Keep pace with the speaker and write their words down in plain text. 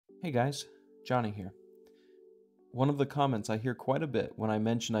Hey guys, Johnny here. One of the comments I hear quite a bit when I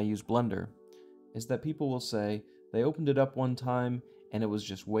mention I use Blender is that people will say they opened it up one time and it was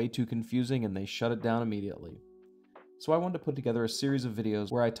just way too confusing and they shut it down immediately. So I wanted to put together a series of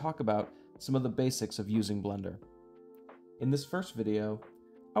videos where I talk about some of the basics of using Blender. In this first video,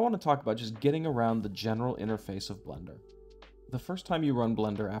 I want to talk about just getting around the general interface of Blender. The first time you run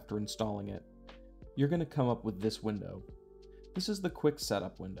Blender after installing it, you're going to come up with this window. This is the quick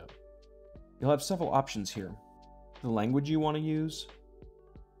setup window. You'll have several options here. The language you want to use,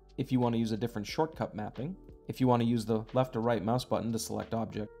 if you want to use a different shortcut mapping, if you want to use the left or right mouse button to select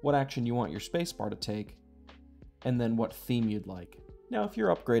object, what action you want your spacebar to take, and then what theme you'd like. Now if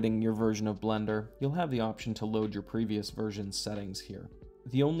you're upgrading your version of Blender, you'll have the option to load your previous version's settings here.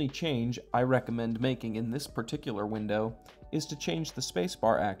 The only change I recommend making in this particular window is to change the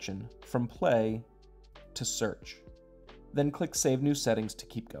spacebar action from play to search. Then click Save New Settings to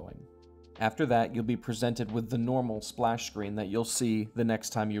keep going. After that, you'll be presented with the normal splash screen that you'll see the next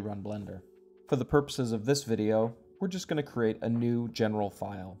time you run Blender. For the purposes of this video, we're just going to create a new general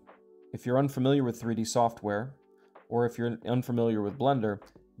file. If you're unfamiliar with 3D software, or if you're unfamiliar with Blender,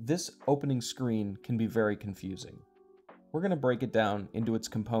 this opening screen can be very confusing. We're going to break it down into its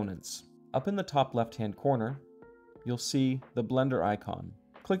components. Up in the top left-hand corner, you'll see the Blender icon.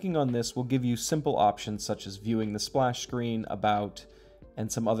 Clicking on this will give you simple options such as viewing the splash screen, about,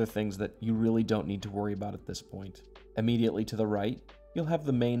 and some other things that you really don't need to worry about at this point. Immediately to the right, you'll have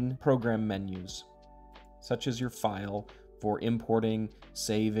the main program menus, such as your file for importing,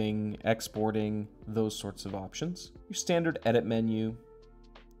 saving, exporting, those sorts of options. Your standard edit menu,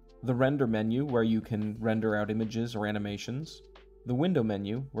 the render menu where you can render out images or animations, the window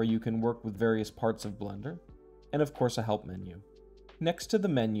menu where you can work with various parts of Blender, and of course a help menu. Next to the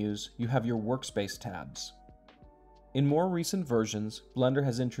menus, you have your Workspace tabs. In more recent versions, Blender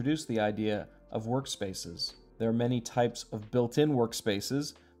has introduced the idea of workspaces. There are many types of built-in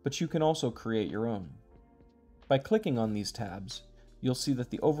workspaces, but you can also create your own. By clicking on these tabs, you'll see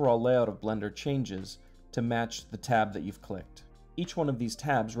that the overall layout of Blender changes to match the tab that you've clicked. Each one of these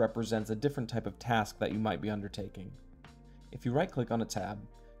tabs represents a different type of task that you might be undertaking. If you right-click on a tab,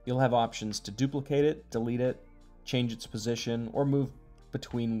 you'll have options to duplicate it, delete it, change its position, or move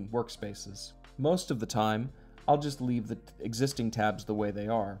between workspaces. Most of the time, I'll just leave the existing tabs the way they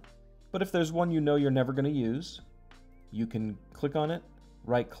are. But if there's one you know you're never going to use, you can click on it,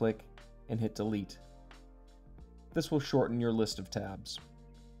 right-click, and hit delete. This will shorten your list of tabs.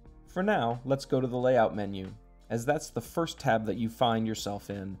 For now, let's go to the layout menu, as that's the first tab that you find yourself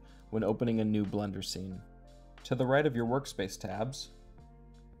in when opening a new Blender scene. To the right of your Workspace tabs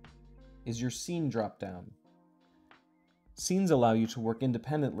is your Scene dropdown. Scenes allow you to work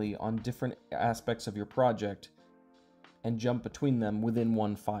independently on different aspects of your project and jump between them within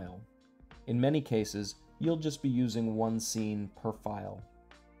one file. In many cases, you'll just be using one scene per file.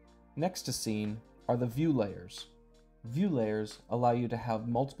 Next to Scene are the view layers. View layers allow you to have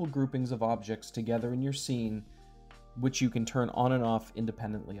multiple groupings of objects together in your scene, which you can turn on and off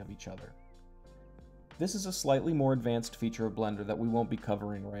independently of each other. This is a slightly more advanced feature of Blender that we won't be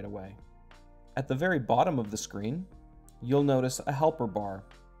covering right away. At the very bottom of the screen, you'll notice a helper bar.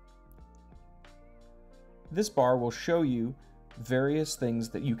 This bar will show you various things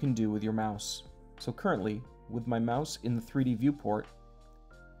that you can do with your mouse. So currently, with my mouse in the 3D viewport,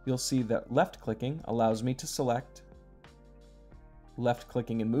 you'll see that left-clicking allows me to select,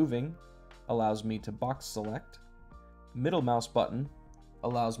 left-clicking and moving allows me to box select, middle mouse button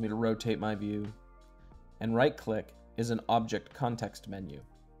allows me to rotate my view, and right-click is an object context menu.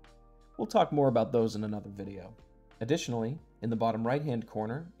 We'll talk more about those in another video. Additionally, in the bottom right-hand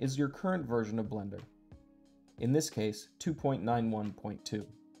corner is your current version of Blender. In this case, 2.91.2.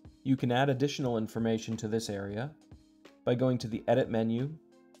 You can add additional information to this area by going to the Edit menu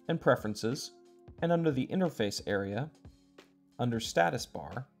and Preferences, and under the Interface area, under Status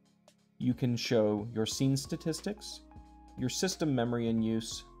Bar, you can show your scene statistics, your system memory in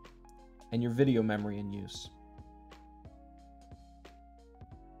use, and your video memory in use.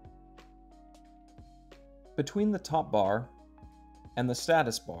 Between the top bar and the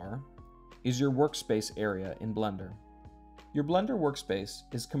status bar is your workspace area in Blender. Your Blender workspace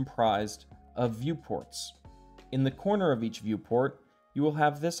is comprised of viewports. In the corner of each viewport, you will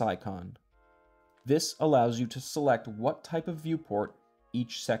have this icon. This allows you to select what type of viewport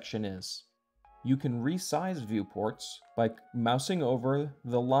each section is. You can resize viewports by mousing over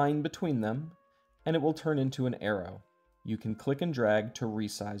the line between them, and it will turn into an arrow. You can click and drag to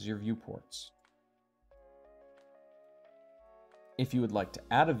resize your viewports. If you would like to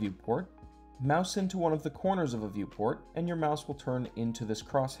add a viewport, Mouse into one of the corners of a viewport and your mouse will turn into this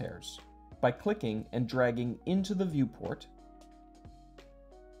crosshairs. By clicking and dragging into the viewport,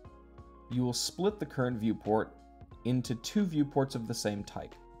 you will split the current viewport into two viewports of the same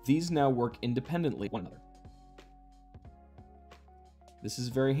type. These now work independently of one another. This is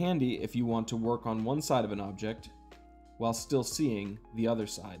very handy if you want to work on one side of an object while still seeing the other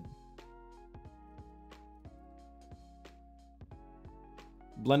side.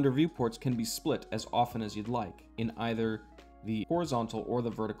 Blender viewports can be split as often as you'd like in either the horizontal or the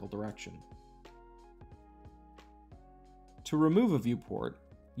vertical direction. To remove a viewport,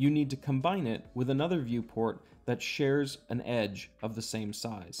 you need to combine it with another viewport that shares an edge of the same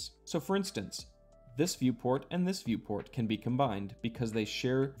size. So for instance, this viewport and this viewport can be combined because they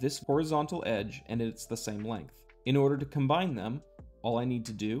share this horizontal edge and it's the same length. In order to combine them, all I need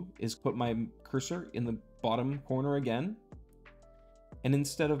to do is put my cursor in the bottom corner again, and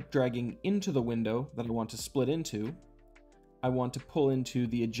instead of dragging into the window that I want to split into, I want to pull into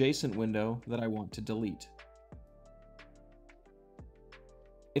the adjacent window that I want to delete.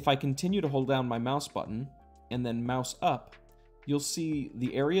 If I continue to hold down my mouse button and then mouse up, you'll see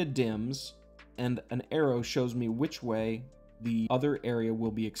the area dims and an arrow shows me which way the other area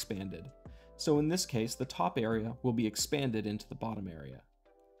will be expanded. So in this case, the top area will be expanded into the bottom area.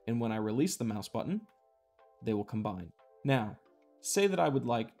 And when I release the mouse button, they will combine. Now, say that I would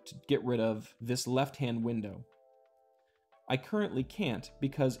like to get rid of this left-hand window. I currently can't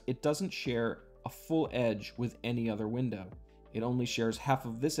because it doesn't share a full edge with any other window. It only shares half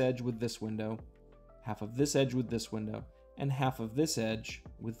of this edge with this window, half of this edge with this window, and half of this edge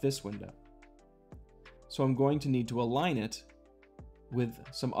with this window. So I'm going to need to align it with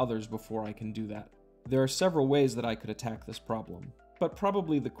some others before I can do that. There are several ways that I could attack this problem, but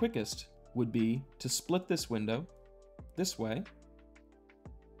probably the quickest would be to split this window this way,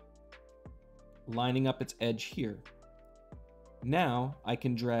 lining up its edge here. Now I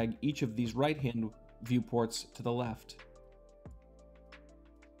can drag each of these right-hand viewports to the left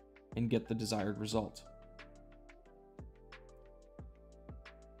and get the desired result.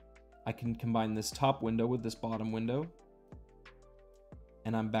 I can combine this top window with this bottom window,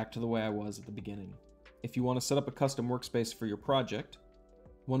 and I'm back to the way I was at the beginning. If you want to set up a custom workspace for your project,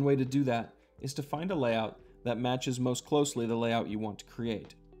 one way to do that is to find a layout that matches most closely the layout you want to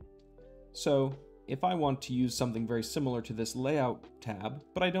create. So, if I want to use something very similar to this Layout tab,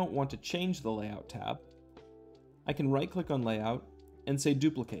 but I don't want to change the Layout tab, I can right-click on Layout and say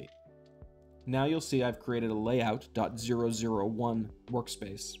Duplicate. Now you'll see I've created a layout.001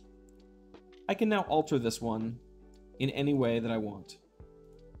 workspace. I can now alter this one in any way that I want.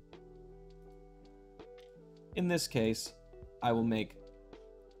 In this case, I will make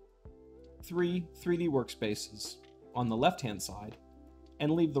 3 3D workspaces on the left-hand side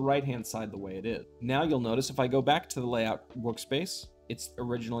and leave the right-hand side the way it is. Now you'll notice if I go back to the layout workspace, it's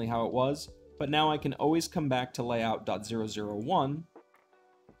originally how it was, but now I can always come back to layout.001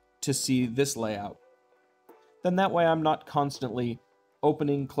 to see this layout. Then that way I'm not constantly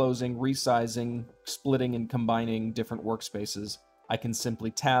opening, closing, resizing, splitting, and combining different workspaces. I can simply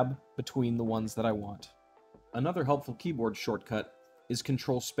tab between the ones that I want. Another helpful keyboard shortcut is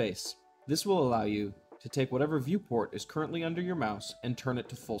Control Space. This will allow you to take whatever viewport is currently under your mouse and turn it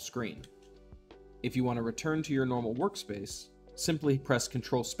to full screen. If you want to return to your normal workspace, simply press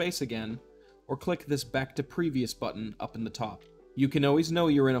Control Space again, or click this Back to Previous button up in the top. You can always know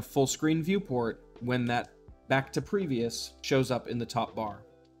you're in a full screen viewport when that Back to Previous shows up in the top bar.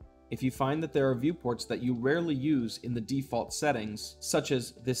 If you find that there are viewports that you rarely use in the default settings, such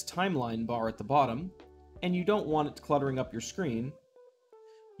as this timeline bar at the bottom, and you don't want it cluttering up your screen,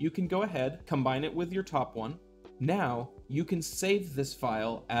 you can go ahead, combine it with your top one. Now, you can save this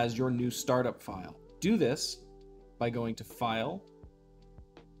file as your new startup file. Do this by going to File,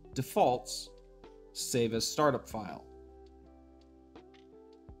 Defaults, Save as Startup File.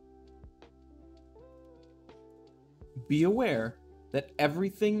 Be aware that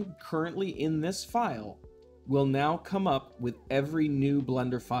everything currently in this file will now come up with every new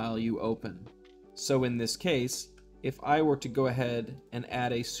Blender file you open. So in this case, if I were to go ahead and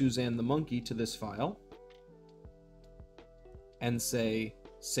add a Suzanne the Monkey to this file, and say,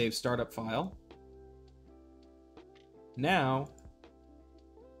 Save Startup File, now,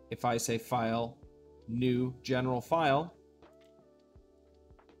 if I say File, New General File,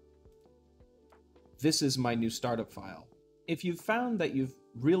 this is my new startup file. If you've found that you've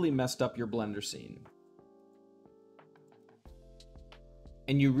really messed up your Blender scene,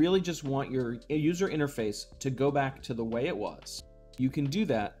 and you really just want your user interface to go back to the way it was, you can do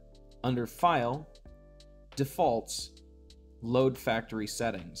that under File, Defaults, Load Factory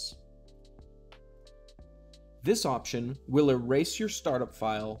Settings. This option will erase your startup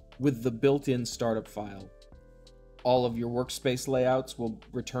file with the built-in startup file. All of your workspace layouts will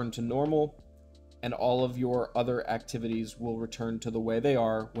return to normal, and all of your other activities will return to the way they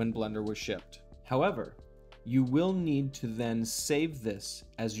are when Blender was shipped. However, you will need to then save this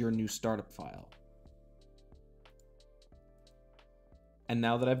as your new startup file. And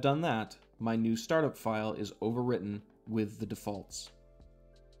now that I've done that, my new startup file is overwritten with the defaults.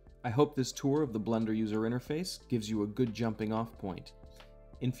 I hope this tour of the Blender user interface gives you a good jumping off point.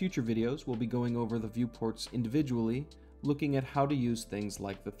 In future videos, we'll be going over the viewports individually, looking at how to use things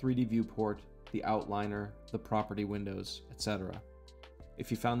like the 3D viewport, the outliner, the property windows, etc. If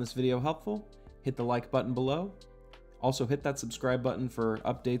you found this video helpful, hit the like button below. Also hit that subscribe button for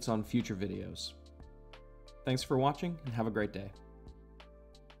updates on future videos. Thanks for watching and have a great day.